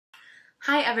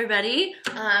Hi everybody,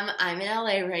 I'm in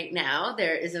LA right now.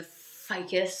 There is a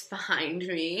ficus behind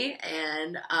me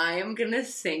and I'm gonna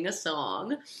sing a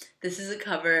song. This is a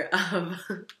cover of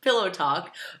Pillow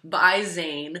Talk by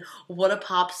Zayn. What a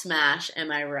pop smash,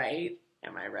 am I right?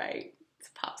 Am I right? It's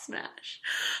a pop smash.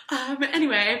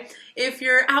 Anyway, if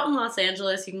you're out in Los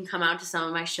Angeles, you can come out to some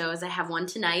of my shows. I have one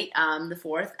tonight, the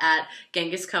 4th at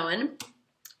Cailin.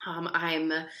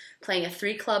 I'm playing at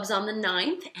 3 clubs on the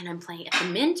 9th, and I'm playing at the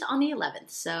Mint on the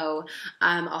 11th. So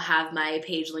I'll have my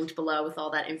page linked below with all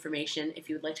that information if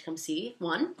you would like to come see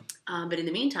one. But in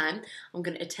the meantime, I'm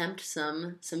going to attempt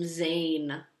some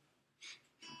Zayn.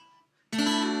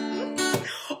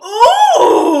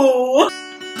 Ooh!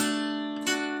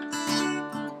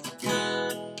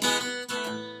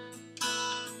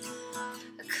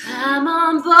 Come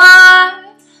on, boy.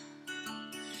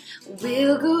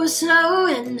 We'll go slow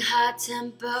and high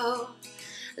tempo,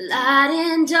 light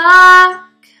and dark.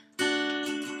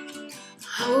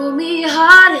 Hold me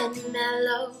hard and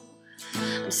mellow.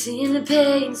 I'm seeing the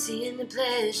pain, seeing the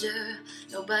pleasure.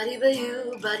 Nobody but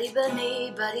you, body but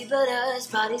me, body but us,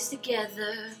 bodies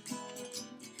together.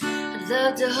 I'd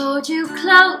love to hold you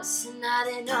close and not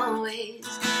in always.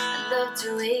 I'd love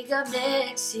to wake up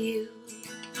next to you.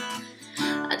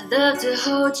 I'd love to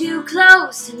hold you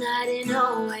close tonight and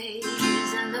always.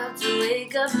 I'd love to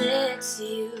wake up next to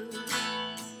you.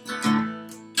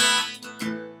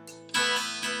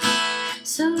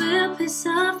 So we'll piss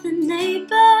off the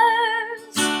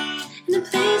neighbors in a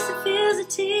place that feels the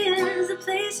tears, a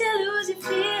place you lose your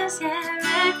fears, yeah,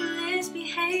 reckless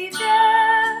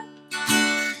behavior. A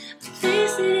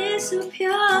place that is so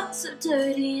pure, so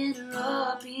dirty and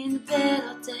raw, be in the bed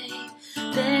all day,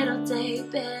 bed all day,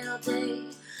 bed all day.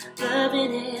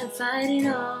 Loving and fighting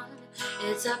on.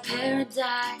 It's our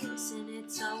paradise and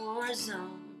it's our war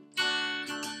zone.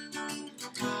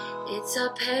 It's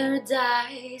our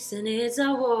paradise and it's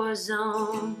our war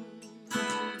zone.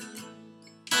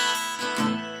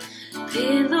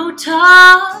 Pillow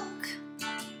talk,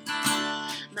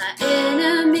 my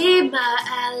enemy, my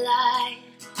ally.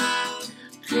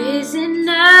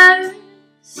 Prisoners,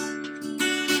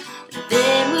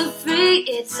 they were free,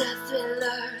 it's a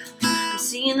thriller.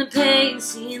 Seeing the pain,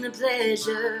 seeing the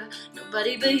pleasure.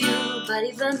 Nobody but you,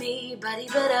 body but me, body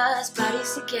but us,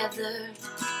 bodies together.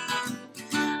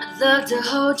 I'd love to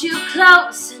hold you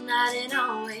close tonight and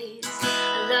always.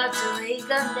 I'd love to wake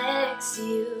up next to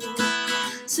you.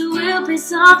 So we'll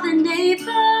piss off the neighbors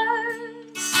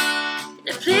in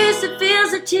a place that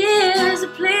feels the tears, a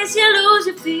place you lose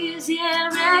your fears, yeah,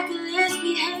 reckless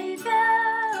behavior.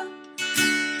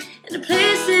 In a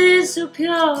place that is so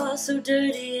pure, so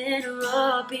dirty and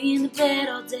raw. Be in the bed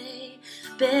all day,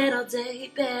 bed all day,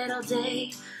 bed all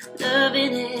day.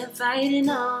 Loving and fighting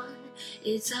on.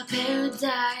 It's our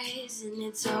paradise and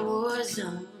it's our war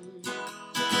zone.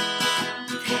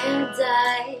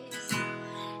 Paradise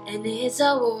and it's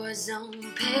our war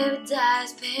zone.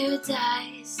 Paradise,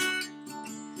 paradise.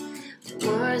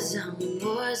 War zone,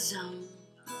 war zone.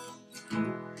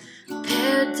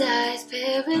 Paradise,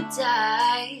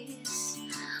 paradise,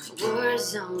 war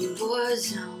zone, war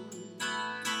zone.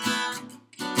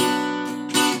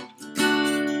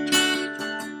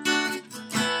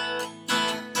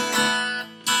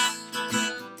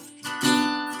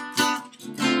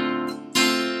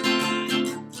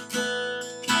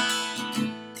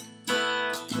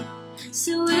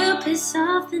 So we'll piss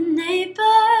off the neighbors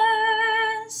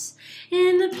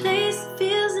in the place that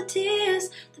feels the tears,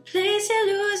 the place you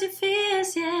lose your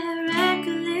fears, yeah,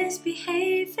 reckless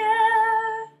behavior.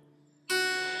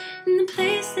 In the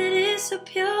place that is so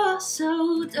pure,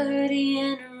 so dirty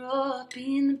and raw.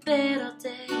 Be in the bed all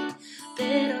day,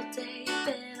 bed all day,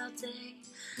 bed all day.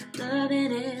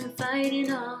 Loving and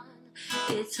fighting on.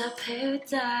 It's our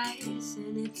paradise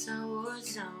and it's our war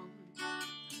zone.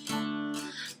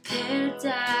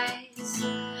 Paradise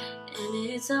and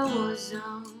it's our war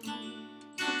zone.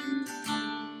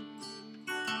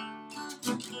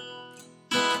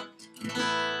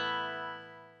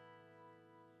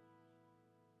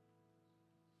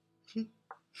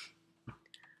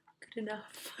 Good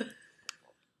enough.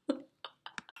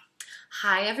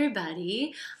 Hi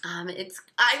everybody.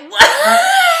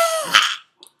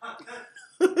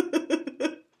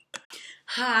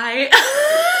 Hi.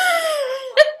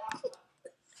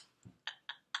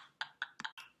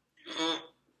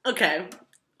 Okay.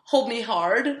 Hold me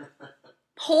hard.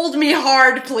 Hold me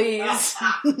hard, please.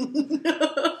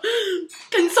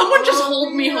 Can someone just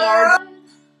hold me hard?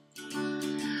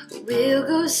 We'll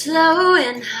go slow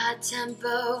and high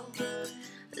tempo.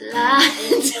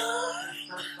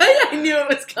 I knew it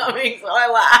was coming, so I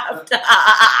laughed.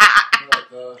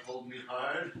 Hold me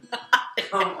hard.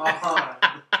 Come on.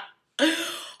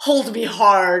 Hold me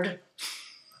hard.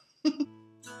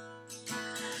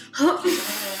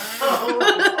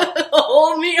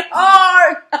 Hold me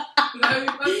hard.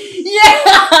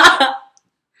 Yeah.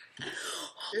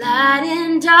 Light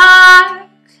and dark.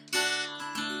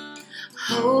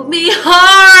 Hold me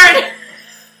hard.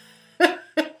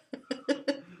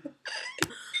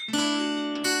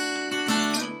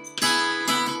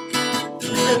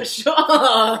 I'm sure.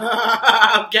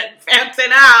 I'm getting fancy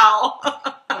now.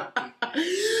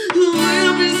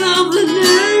 We'll be something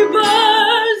neighbor.